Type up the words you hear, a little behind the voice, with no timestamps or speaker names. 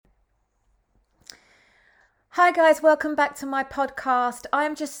Hi guys, welcome back to my podcast.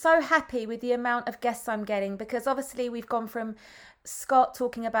 I'm just so happy with the amount of guests I'm getting because obviously we've gone from Scott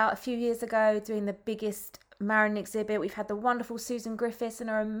talking about a few years ago doing the biggest Marilyn exhibit. We've had the wonderful Susan Griffiths and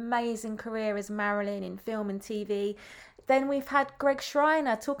her amazing career as Marilyn in film and TV. Then we've had Greg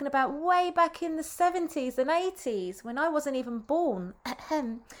Schreiner talking about way back in the 70s and 80s when I wasn't even born.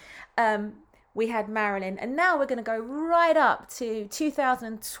 We had Marilyn, and now we're going to go right up to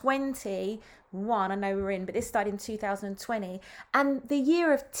 2021. I know we're in, but this started in 2020, and the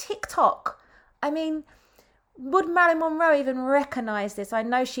year of TikTok. I mean, would Marilyn Monroe even recognise this? I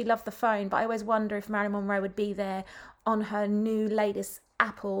know she loved the phone, but I always wonder if Marilyn Monroe would be there on her new latest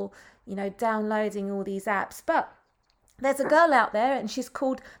Apple, downloading all these apps. But there's a girl out there and she's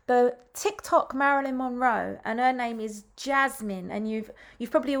called the TikTok Marilyn Monroe, and her name is Jasmine, and you've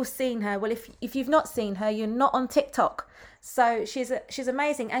probably all seen her. Well, if you've not seen her, you're not on TikTok. So she's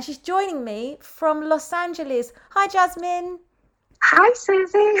amazing, and she's joining me from Los Angeles. Hi Jasmine. Hi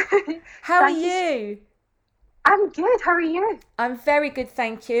Susie. How are you? I'm good. How are you? I'm very good,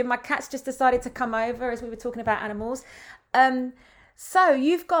 thank you. My cat's just decided to come over as we were talking about animals. So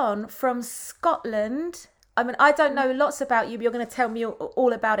you've gone from Scotland. I mean, I don't know lots about you, but you're going to tell me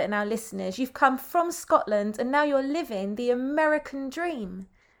all about it and our listeners. You've come from Scotland and now you're living the American dream.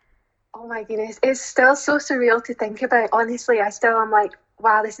 Oh my goodness. It's still so surreal to think about. Honestly, I'm like,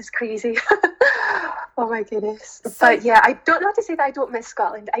 wow, this is crazy. Oh my goodness. But yeah, I don't know how to say that I don't miss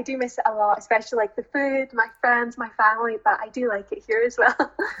Scotland. I do miss it a lot, especially like the food, my friends, my family, but I do like it here as well.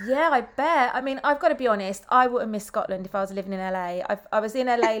 Yeah, I bet. I mean, I've got to be honest, I wouldn't miss Scotland if I was living in LA. I was in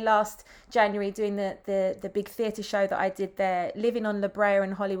LA last January doing the big theatre show that I did there, living on La Brea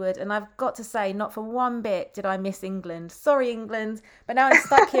in Hollywood, and I've got to say, not for one bit did I miss England. Sorry, England, but now I'm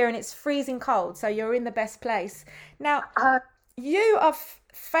stuck here and it's freezing cold, so you're in the best place. Now, you are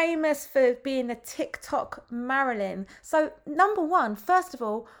famous for being the TikTok Marilyn. So, number one, first of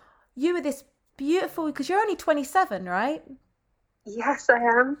all, you were this beautiful, because you're only 27, right? Yes, I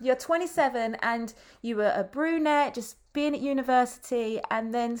am. You're 27 and you were a brunette, just being at university,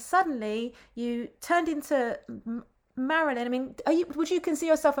 and then suddenly you turned into Marilyn. I mean, would you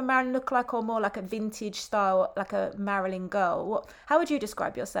consider yourself a Marilyn lookalike or more like a vintage style, like a Marilyn girl? How would you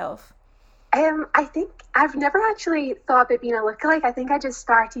describe yourself? I think I've never actually thought about being a lookalike. I think I just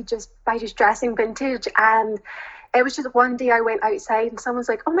started by dressing vintage, and it was just one day I went outside and someone's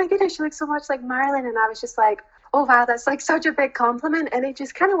like, "Oh my goodness, you look so much like Marilyn," and I was just like, "Oh wow, that's like such a big compliment," and it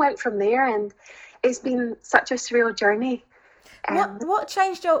just kind of went from there, and it's been such a surreal journey. What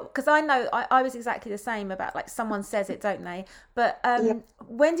changed because I know I was exactly the same about, like, someone says it, don't they? But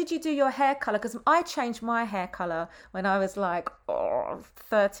when did you do your hair colour? Because I changed my hair colour when I was like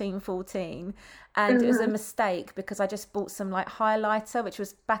 13, 14, and it was a mistake because I just bought some like highlighter, which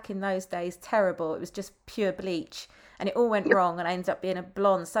was back in those days terrible. It was just pure bleach and it all went wrong and I ended up being a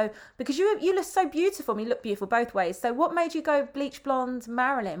blonde. So because you look so beautiful, I mean, you look beautiful both ways. So what made you go bleach blonde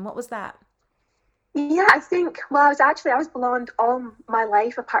Marilyn? What was that? Yeah, I think, well, I was blonde all my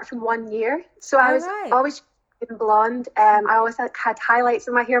life apart from 1 year. So I was always been blonde. I always had highlights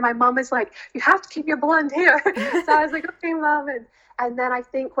in my hair. My mum was like, "You have to keep your blonde hair." So I was like, "Okay, mum." And then I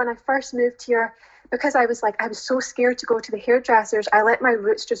think when I first moved here, because I was so scared to go to the hairdressers, I let my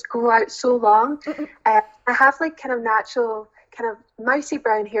roots just grow out so long. I have like kind of natural, kind of mousy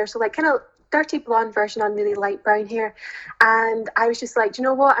brown hair. So like kind of dirty blonde version on really light brown hair, and I was just like, "Do you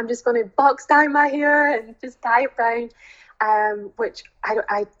know what, I'm just going to box down my hair and just dye it brown," which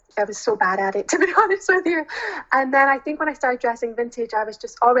I was so bad at it, to be honest with you. And then I think when I started dressing vintage, I was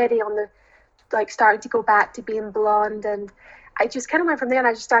just already on the starting to go back to being blonde, and I just kind of went from there, and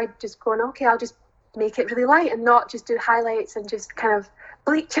I just started just going, okay, I'll just make it really light and not just do highlights and just kind of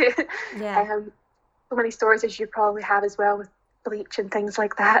bleach it. So many stories as you probably have as well with bleach and things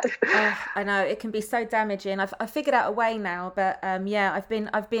like that. I know it can be so damaging. I've figured out a way now, but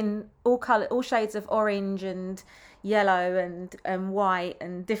I've been all shades of orange and yellow and white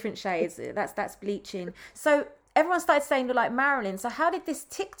and different shades. That's bleaching. So everyone started saying you're like Marilyn. So how did this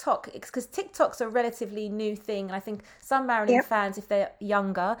TikTok, because TikTok's a relatively new thing, and I think some Marilyn fans, if they're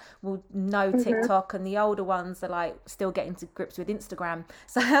younger, will know TikTok, and the older ones are like still getting to grips with Instagram.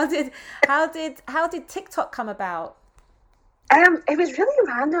 So how did TikTok come about? It was really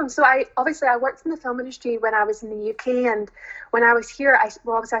random. So I worked in the film industry when I was in the UK, and when I was here, I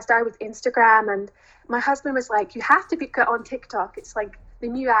started with Instagram, and my husband was like, "You have to get on TikTok. It's like the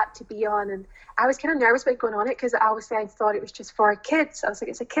new app to be on." And I was kind of nervous about going on it because obviously I thought it was just for kids. I was like,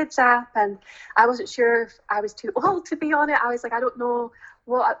 it's a kids app, and I wasn't sure if I was too old to be on it. I was like, I don't know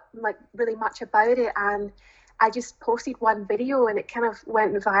what really much about it, and I just posted one video and it kind of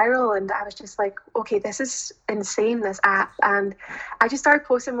went viral, and I was just like, okay, this is insane, this app. And I just started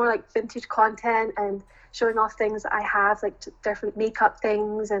posting more like vintage content and showing off things that I have, like different makeup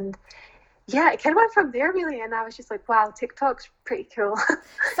things. And yeah, it kind of went from there really. And I was just like, wow, TikTok's pretty cool.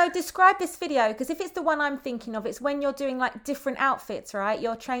 So describe this video, because if it's the one I'm thinking of, it's when you're doing like different outfits, right?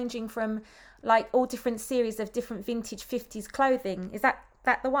 You're changing from like all different series of different vintage 50s clothing. Is that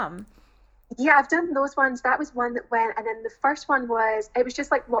the one? Yeah, I've done those ones. That was one that went, and then the first one was, it was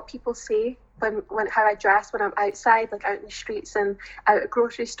just like what people say when how I dress when I'm outside, like out in the streets and out at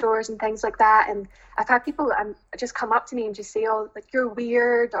grocery stores and things like that. And I've had people just come up to me and just say, oh, like you're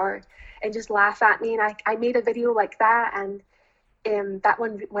weird, and just laugh at me. And I made a video like that, and that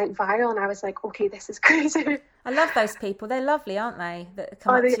one went viral, and I was like, okay, this is crazy. I love those people. They're lovely, aren't they? That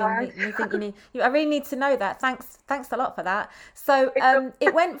come up to you and you think I really need to know that. Thanks a lot for that. So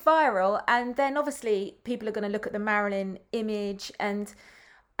it went viral, and then obviously people are going to look at the Marilyn image, and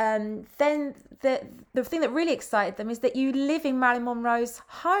then the thing that really excited them is that you live in Marilyn Monroe's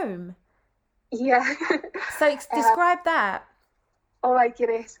home. Yeah. So describe that. Oh my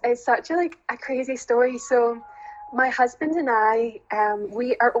goodness, it's such a crazy story. So my husband and I,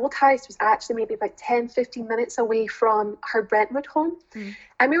 our old house was actually maybe about 10-15 minutes away from her Brentwood home.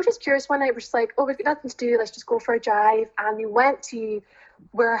 And we were just curious one night, we're just like, oh, we've got nothing to do, let's just go for a drive. And we went to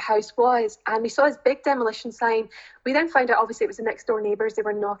where our house was, and we saw this big demolition sign. We then found out, obviously, it was the next door neighbours. They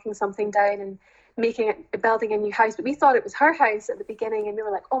were knocking something down and building a new house, but we thought it was her house at the beginning, and we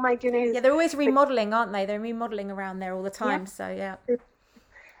were like, oh my goodness. Yeah, they're always remodelling, aren't they? They're remodelling around there all the time. Yeah. So yeah.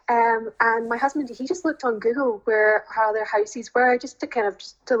 And my husband, he just looked on Google where her other houses were, just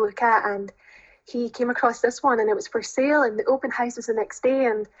to look at, and he came across this one, and it was for sale, and the open house was the next day,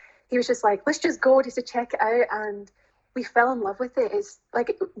 and he was just like, let's just go just to check it out. And we fell in love with it. It's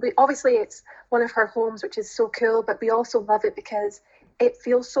like, obviously it's one of her homes, which is so cool, but we also love it because it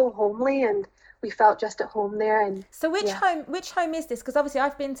feels so homely, and we felt just at home there. And so which home is this? Because obviously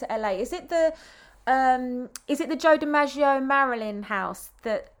I've been to LA. Is it the Joe DiMaggio Marilyn house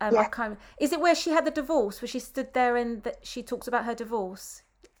that yeah. Is it where she had the divorce, where she stood there and she talks about her divorce?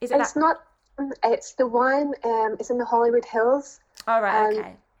 Is it? It's not. It's the one. It's in the Hollywood Hills. All right.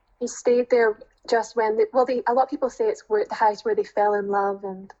 Okay. He stayed there just when a lot of people say it's the house where they fell in love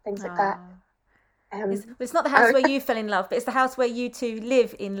and things like that. It's not the house where you fell in love, but it's the house where you two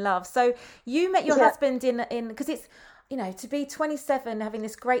live in love. So you met your husband in because it's, to be 27, having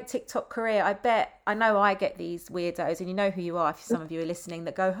this great TikTok career, I know I get these weirdos, and you know who you are if some of you are listening,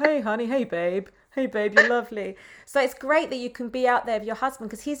 that go, hey honey, hey babe, you're lovely. So it's great that you can be out there with your husband,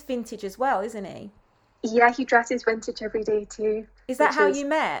 because he's vintage as well, isn't he? Yeah, he dresses vintage every day too. Is that how you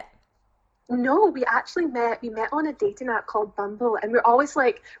met? No, we actually met on a dating app called Bumble, and we're always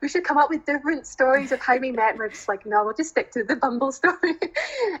like, we should come up with different stories of how we met, and we're just like, no, we'll just stick to the Bumble story.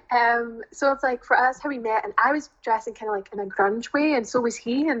 So it's like, for us, how we met, and I was dressing kind of like in a grunge way, and so was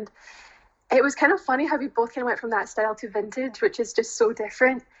he, and it was kind of funny how we both kind of went from that style to vintage, which is just so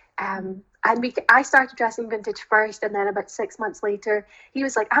different. And I started dressing vintage first, and then about 6 months later, he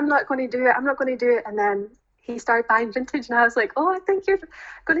was like, I'm not going to do it, and then he started buying vintage, and I was like, oh, I think you're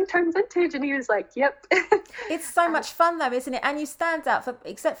going to turn vintage. And he was like, yep. It's so much fun though, isn't it? And you stand out,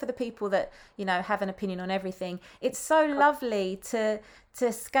 except for the people that, have an opinion on everything. It's so lovely to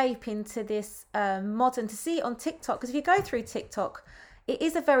escape into this modern, to see it on TikTok. Because if you go through TikTok, it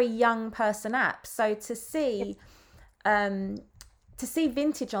is a very young person app. So to see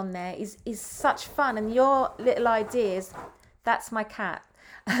vintage on there is such fun. And your little ideas, that's my cat.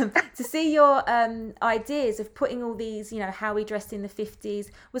 To see your ideas of putting all these, how we dressed in the 50s,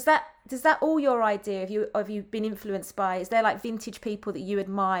 is that all your idea? Have you been influenced by? Is there like vintage people that you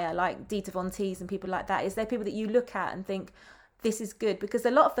admire, like Dita Von Teese and people like that? Is there people that you look at and think this is good? Because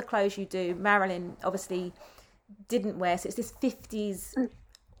a lot of the clothes you do, Marilyn obviously didn't wear, so it's this 50s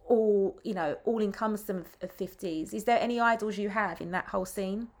all encompassing of 50s. Is there any idols you have in that whole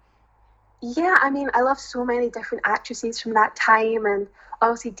scene? Yeah, I mean, I love so many different actresses from that time, and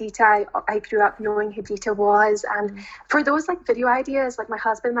obviously Dita, I grew up knowing who Dita was, and for those video ideas, my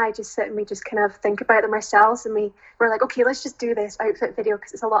husband and I just sit and we just kind of think about them ourselves, and we're like, okay, let's just do this outfit video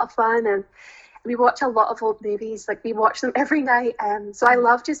because it's a lot of fun, and we watch a lot of old movies, we watch them every night, so I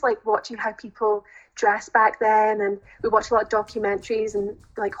love just watching how people dressed back then, and we watch a lot of documentaries and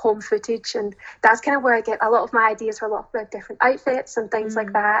home footage, and that's kind of where I get a lot of my ideas for a lot of different outfits and things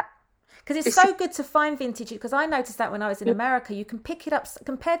like that. Because it's so good to find vintage, because I noticed that when I was in America, you can pick it up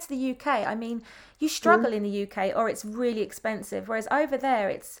compared to the UK. I mean, you struggle in the UK, or it's really expensive. Whereas over there,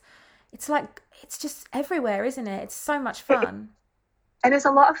 it's just everywhere, isn't it? It's so much fun. And it's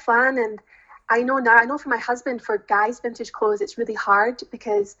a lot of fun. And I know now, I know for my husband, for guys' vintage clothes, it's really hard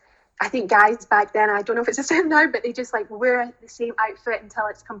because I think guys back then, I don't know if it's the same now, but they just like wear the same outfit until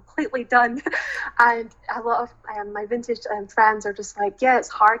it's completely done. And a lot of my vintage friends are just like, yeah, it's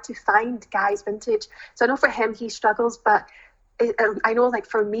hard to find guys' vintage. So I know for him, he struggles, but I know like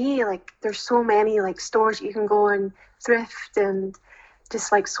for me, like there's so many like stores you can go and thrift and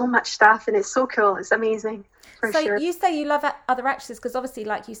just like so much stuff, and it's so cool. It's amazing. For so sure. You say you love other actresses because obviously,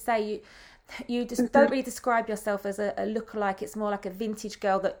 like you say, you just don't really describe yourself as a lookalike. It's more like a vintage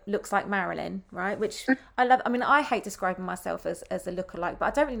girl that looks like Marilyn, right? Which I love. I mean, I hate describing myself as a lookalike, but I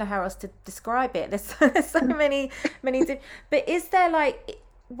don't really know how else to describe it. There's so many. But is there like,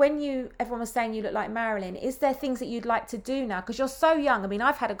 when everyone was saying you look like Marilyn, is there things that you'd like to do now? Because you're so young. I mean,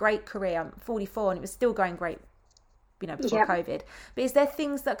 I've had a great career. I'm 44 and it was still going great, before COVID. But is there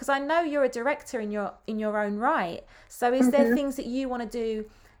things that, because I know you're a director in your own right, so is there things that you want to do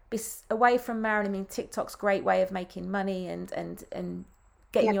away from Marilyn? I mean, TikTok's a great way of making money and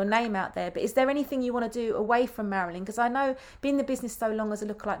getting your name out there, but is there anything you want to do away from Marilyn? Because I know, being in the business so long as a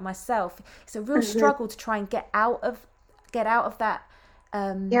lookalike myself, it's a real struggle to try and get out of that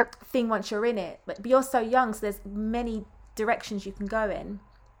thing once you're in it. But you're so young, so there's many directions you can go in.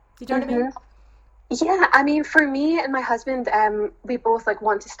 Do you know what I mean? Yeah, I mean, for me and my husband, we both like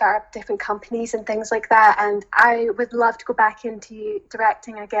want to start up different companies and things like that. And I would love to go back into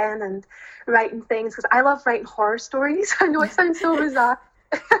directing again and writing things, because I love writing horror stories. I know it sounds so bizarre.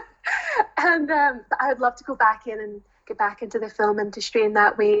 And I would love to go back in and get back into the film industry in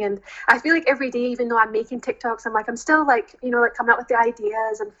that way. And I feel like every day, even though I'm making TikToks, I'm still like, like coming up with the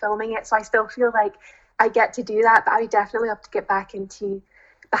ideas and filming it. So I still feel like I get to do that, but I would definitely have to get back into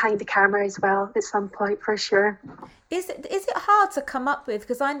behind the camera as well at some point, for sure. Is it hard to come up with,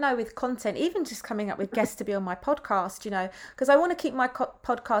 because I know with content, even just coming up with guests to be on my podcast, because I want to keep my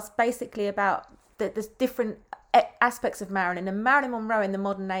podcast basically about the different aspects of Marilyn, and Marilyn Monroe in the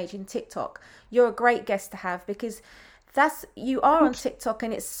modern age in TikTok. You're a great guest to have, because you are on TikTok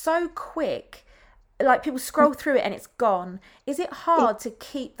and it's so quick. Like, people scroll through it and it's gone. Is it hard to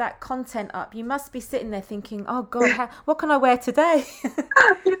keep that content up? You must be sitting there thinking, oh God, what can I wear today?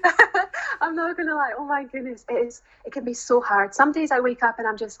 I'm not gonna lie, oh my goodness, it can be so hard. Some days I wake up and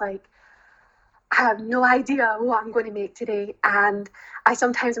I'm just like, I have no idea what I'm going to make today. And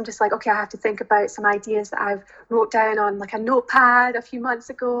I'm just like, okay, I have to think about some ideas that I've wrote down on like a notepad a few months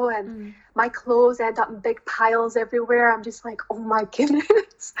ago, and my clothes end up in big piles everywhere. I'm just like, oh my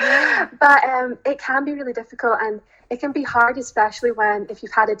goodness. But it can be really difficult, and it can be hard, especially if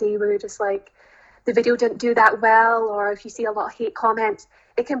you've had a day where you're just like, the video didn't do that well, or if you see a lot of hate comments,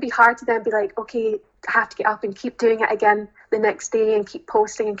 it can be hard to then be like, okay, I have to get up and keep doing it again the next day and keep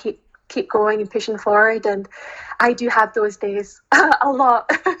posting and keep going and pushing forward. And I do have those days a lot.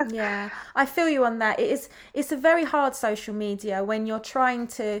 Yeah, I feel you on that. It's a very hard social media when you're trying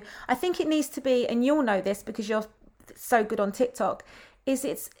to, I think it needs to be, and you'll know this because you're so good on TikTok,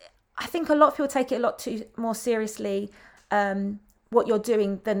 I think a lot of people take it a lot too more seriously what you're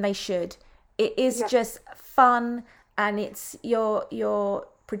doing than they should. It is just fun, and it's you're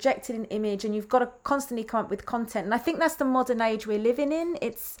projected an image, and you've got to constantly come up with content. And I think that's the modern age we're living in.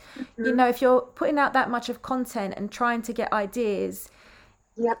 It's if you're putting out that much of content and trying to get ideas,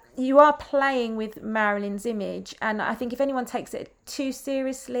 you are playing with Marilyn's image. And I think if anyone takes it too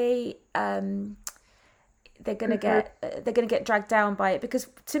seriously, they're gonna get dragged down by it. Because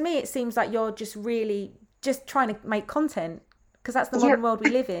to me, it seems like you're just really just trying to make content, because that's the modern world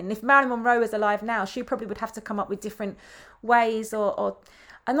we live in. If Marilyn Monroe was alive now, she probably would have to come up with different ways, or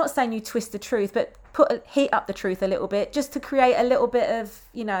I'm not saying you twist the truth, but heat up the truth a little bit, just to create a little bit of,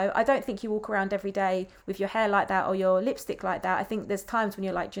 I don't think you walk around every day with your hair like that or your lipstick like that. I think there's times when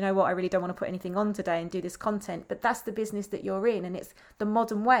you're like, do you know what, I really don't want to put anything on today and do this content. But that's the business that you're in, and it's the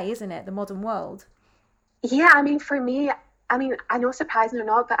modern way, isn't it? The modern world. Yeah, I mean, for me, I know, surprising or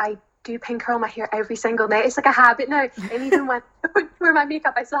not, but I do pin curl my hair every single night. It's like a habit now. And even when I wear my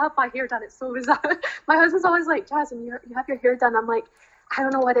makeup, I still have my hair done. It's so bizarre. My husband's always like, Jasmine, you have your hair done. I'm like, I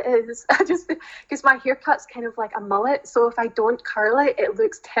don't know what it is. I just, because my haircut's kind of like a mullet, so if I don't curl it, it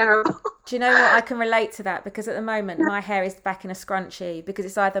looks terrible. Do you know what? I can relate to that, because at the moment my hair is back in a scrunchie, because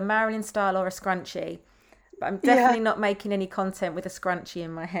it's either Marilyn style or a scrunchie. But I'm definitely not making any content with a scrunchie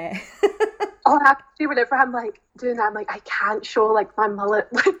in my hair. Oh, actually, whenever I'm like doing that, I'm like, I can't show like my mullet.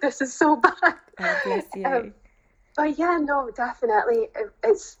 Like, this is so bad. Oh, bless you. But yeah, no, definitely.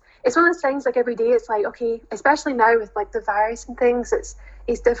 It's one of those things, like every day it's like, okay, especially now with like the virus and things, it's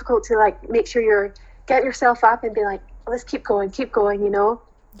difficult to like make sure you're getting yourself up and be like, let's keep going,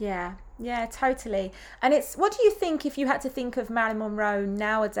 Yeah, totally. And what do you think, if you had to think of Marilyn Monroe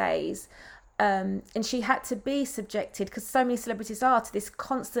nowadays, and she had to be subjected, because so many celebrities are, to this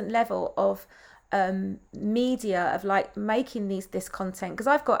constant level of media, of like making this content. Because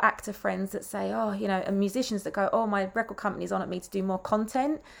I've got actor friends that say, oh, you know, and musicians that go, oh, my record company's on at me to do more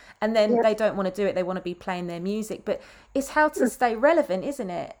content, and then they don't want to do it, they want to be playing their music. But it's how to stay relevant, isn't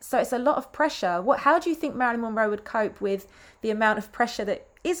it? So it's a lot of pressure. How do you think Marilyn Monroe would cope with the amount of pressure that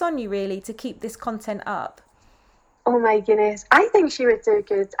is on you, really, to keep this content up? Oh my goodness, I think she would do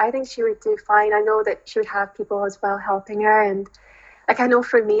good. I think she would do fine. I know that she would have people as well helping her, and like, I know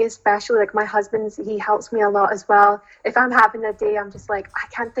for me especially, like my husband, he helps me a lot as well. If I'm having a day, I'm just like, I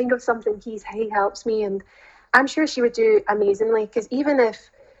can't think of something, he helps me. And I'm sure she would do amazingly, because even if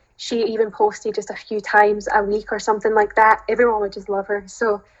she even posted just a few times a week or something like that, everyone would just love her.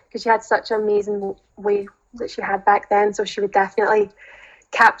 So, because she had such an amazing way that she had back then, so she would definitely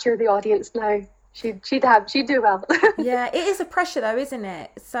capture the audience now. She'd do well. Yeah, it is a pressure though, isn't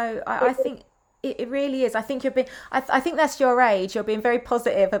it? So I think it really is. I think you're being, I think that's your age. You're being very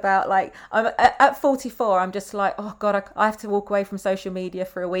positive about, like, at 44, I'm just like, oh God, I have to walk away from social media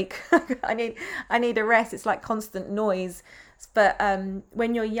for a week. I need a rest. It's like constant noise. But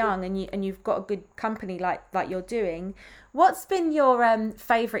when you're young and you've got a good company like you're doing, what's been your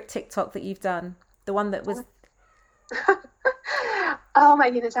favorite TikTok that you've done? The one that was... Oh my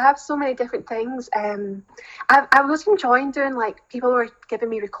goodness, I have so many different things. I was enjoying doing, like, people were giving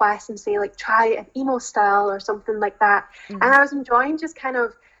me requests and say, like, try an emo style or something like that. And I was enjoying just kind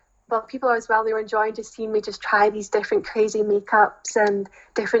of, well, people as well, they were enjoying just seeing me just try these different crazy makeups and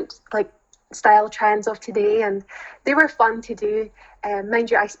different, like, style trends of today, and they were fun to do.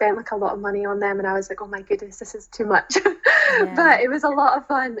 Mind you, I spent like a lot of money on them, and I was like, oh my goodness, this is too much. But it was a lot of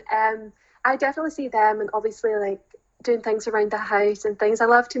fun. I definitely see them, and obviously, like, doing things around the house and things. I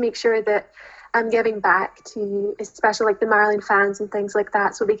love to make sure that I'm giving back to, especially like the Marilyn fans and things like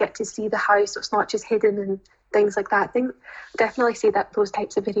that, so they get to see the house, so it's not just hidden and things like that. I think definitely see that, those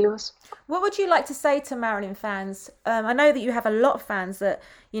types of videos. What would you like to say to Marilyn fans? I know that you have a lot of fans that,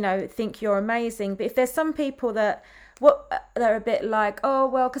 you know, think you're amazing, but if there's some people that they're a bit like, oh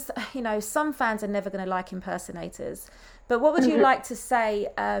well, because, you know, some fans are never going to like impersonators. But what would you like to say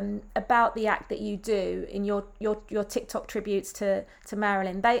about the act that you do in your TikTok tributes to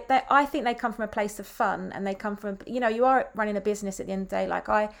Marilyn? They I think they come from a place of fun, and they come from, you know, you are running a business at the end of the day. Like,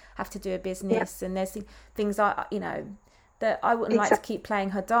 I have to do a business, and there's things that I wouldn't like to keep playing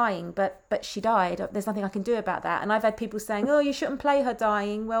her dying, but she died. There's nothing I can do about that. And I've had people saying, oh, you shouldn't play her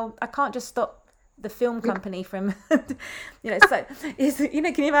dying. Well, I can't just stop the film company from, you know, so you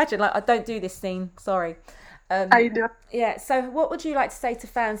know, can you imagine? Like, I don't do this scene, sorry. I know. Yeah, so what would you like to say to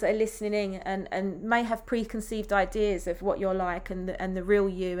fans that are listening in and may have preconceived ideas of what you're like and the real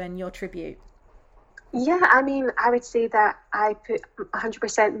you and your tribute? Yeah, I mean, I would say that I put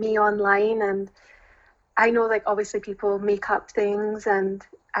 100% me online, and I know, like, obviously people make up things, and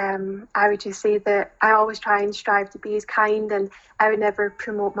I would just say that I always try and strive to be as kind, and I would never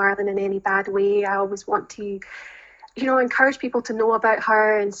promote Marilyn in any bad way. I always want to, you know, encourage people to know about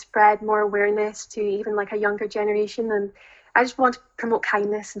her and spread more awareness to even like a younger generation. And I just want to promote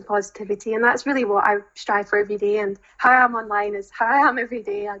kindness and positivity, and that's really what I strive for every day. And how I am online is how I am every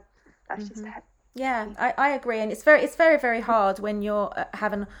day. That's just it. Yeah, I agree, and it's very, very hard when you're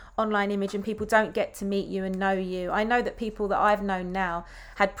have an online image and people don't get to meet you and know you. I know that people that I've known now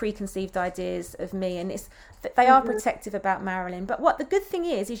had preconceived ideas of me, and they are protective about Marilyn. But what the good thing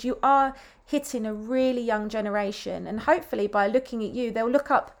is you are hitting a really young generation, and hopefully by looking at you, they'll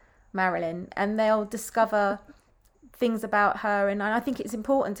look up Marilyn and they'll discover things about her. And I think it's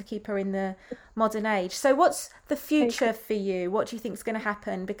important to keep her in the modern age. So what's the future for you? What do you think is going to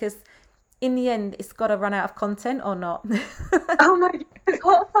happen? Because in the end, it's got to run out of content, or not? Oh my goodness,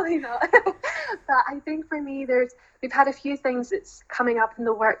 hopefully not. But I think for me, we've had a few things that's coming up in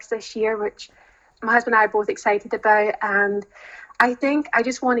the works this year, which my husband and I are both excited about. And I think I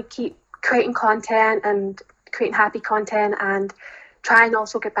just want to keep creating content and creating happy content, and try and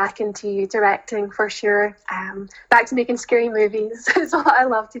also get back into directing for sure. Back to making scary movies is what I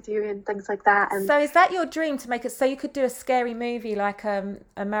love to do, and things like that. And so is that your dream, to make it so you could do a scary movie, like a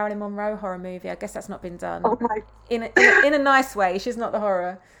Marilyn Monroe horror movie? I guess that's not been done. Oh my. In a nice way. She's not the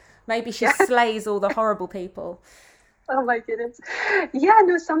horror. Maybe she slays all the horrible people. Oh my goodness. Yeah,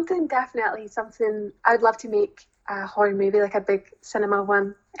 no, something I'd love to make a horror movie, like a big cinema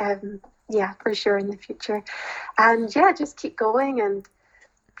one. Yeah, for sure, in the future. And yeah, just keep going and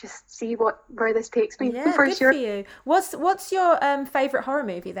just see where this takes me. Yeah, for good sure. For you. What's your favourite horror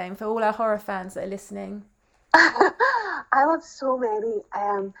movie then, for all our horror fans that are listening? I love so many.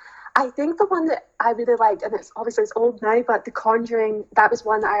 I think the one that I really liked, and it's old now, but The Conjuring, that was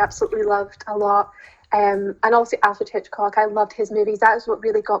one that I absolutely loved a lot. And also Alfred Hitchcock, I loved his movies. That was what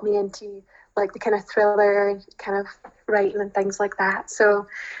really got me into like the kind of thriller kind of writing and things like that. So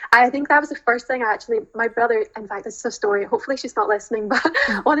I think that was the first thing my brother, in fact, this is a story, hopefully she's not listening, but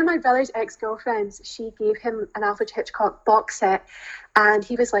one of my brother's ex-girlfriends, she gave him an Alfred Hitchcock box set, and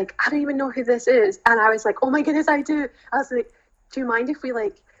he was like, I don't even know who this is. And I was like, oh my goodness, I do. I was like, do you mind if we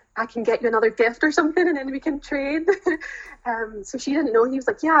I can get you another gift or something and then we can trade. So she didn't know. He was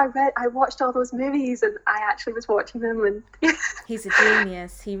like, yeah, I watched all those movies, and I actually was watching them. And he's a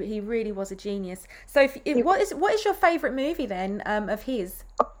genius. He really was a genius. So what is your favourite movie then of his?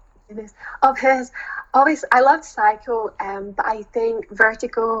 Of his, always, I loved Psycho, but I think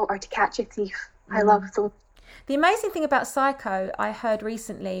Vertigo or To Catch a Thief. I love those. The amazing thing about Psycho, I heard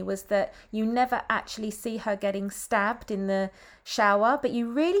recently, was that you never actually see her getting stabbed in the shower, but you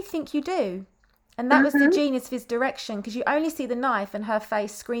really think you do. And that was the genius of his direction, because you only see the knife and her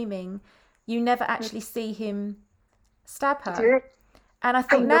face screaming. You never actually see him stab her. And I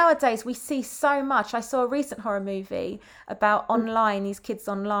think nowadays we see so much. I saw a recent horror movie about these kids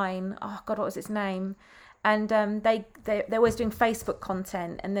online. Oh God, what was its name? And they're always doing Facebook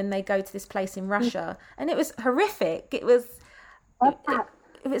content, and then they go to this place in Russia, and it was horrific. It was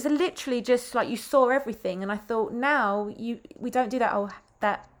literally just like you saw everything, and I thought now we don't do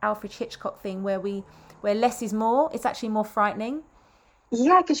that Alfred Hitchcock thing where less is more. It's actually more frightening.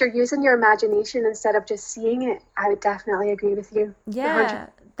 Yeah, because you're using your imagination instead of just seeing it. I would definitely agree with you. Yeah, 100.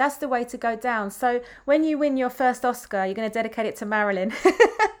 That's the way to go down. So when you win your first Oscar, you're going to dedicate it to Marilyn.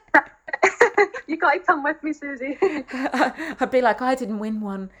 You got to come with me, Susie. I'd be like, I didn't win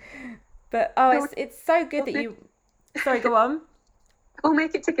one. But it's so good that you... Sorry, go on. We'll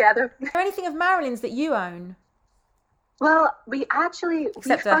make it together. Is there anything of Marilyn's that you own? Well, we actually...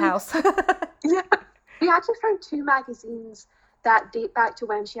 Except her house. Yeah. We actually found 2 magazines that date back to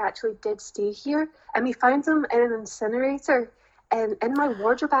when she actually did stay here. And we found them in an incinerator. And in my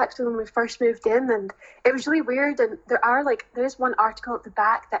wardrobe actually when we first moved in, and it was really weird. And there's one article at the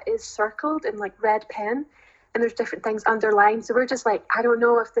back that is circled in like red pen, and there's different things underlined. So we're just like, I don't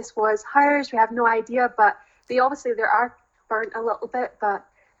know if this was hers. We have no idea, but they are burnt a little bit. But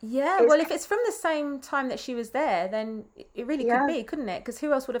yeah, well, if it's from the same time that she was there, then it really could be, couldn't it? Because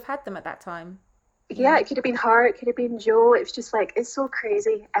who else would have had them at that time? Yeah, it could have been her, it could have been Joe. It was just like, it's so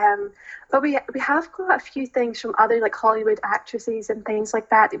crazy. But we have got a few things from other like Hollywood actresses and things like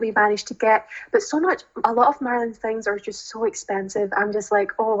that we managed to get. But a lot of Marilyn's things are just so expensive. I'm just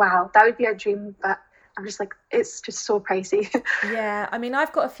like, oh wow, that would be a dream. But I'm just like, it's just so pricey. Yeah, I mean,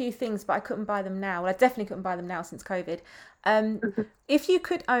 I've got a few things, but I couldn't buy them now. Well, I definitely couldn't buy them now since COVID. If you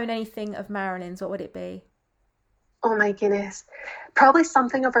could own anything of Marilyn's, what would it be? Oh my goodness. Probably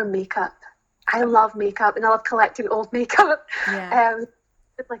something of her makeup. I love makeup, and I love collecting old makeup. Yeah.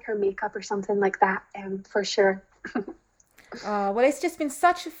 Like her makeup or something like that, for sure. Oh, well, it's just been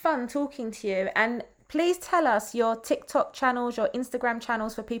such a fun talking to you. And please tell us your TikTok channels, your Instagram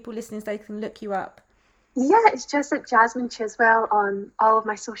channels for people listening so they can look you up. Yeah, it's just at Jasmine Chiswell on all of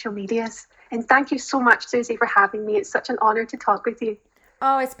my social medias. And thank you so much, Susie, for having me. It's such an honour to talk with you.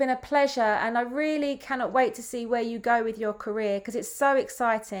 Oh, it's been a pleasure, and I really cannot wait to see where you go with your career, because it's so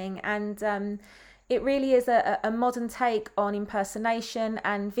exciting, and it really is a modern take on impersonation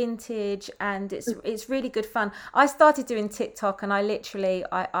and vintage, and it's really good fun. I started doing TikTok, and I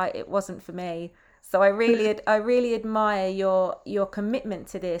it wasn't for me. So I really admire your commitment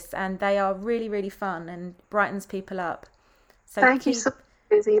to this, and they are really, really fun and brightens people up. So thank you so much,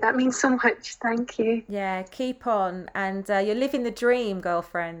 Susie. That means so much. Thank you. Yeah, keep on, and you're living the dream,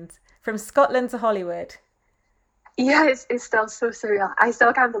 girlfriend, from Scotland to Hollywood. Yeah, it's still so surreal. I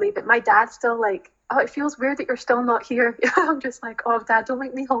still can't believe it. My dad's still like, oh, it feels weird that you're still not here. I'm just like, oh, Dad, don't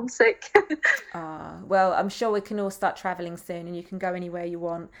make me homesick. Well, I'm sure we can all start traveling soon, and you can go anywhere you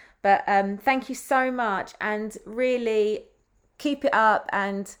want. But thank you so much, and really keep it up.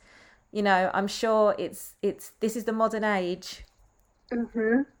 And I'm sure this is the modern age.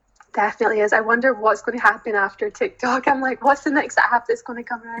 Definitely is. I wonder what's going to happen after TikTok. I'm like, what's the next app that's going to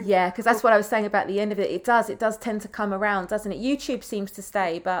come around? Yeah, because that's what I was saying about the end of it. It does tend to come around, doesn't it? YouTube seems to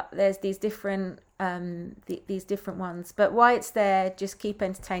stay, but there's these different ones. But while it's there, just keep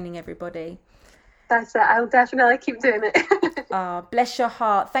entertaining everybody. That's it. I'll definitely keep doing it. Oh, bless your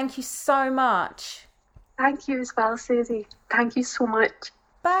heart. Thank you so much. Thank you as well, Susie. Thank you so much.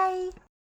 Bye.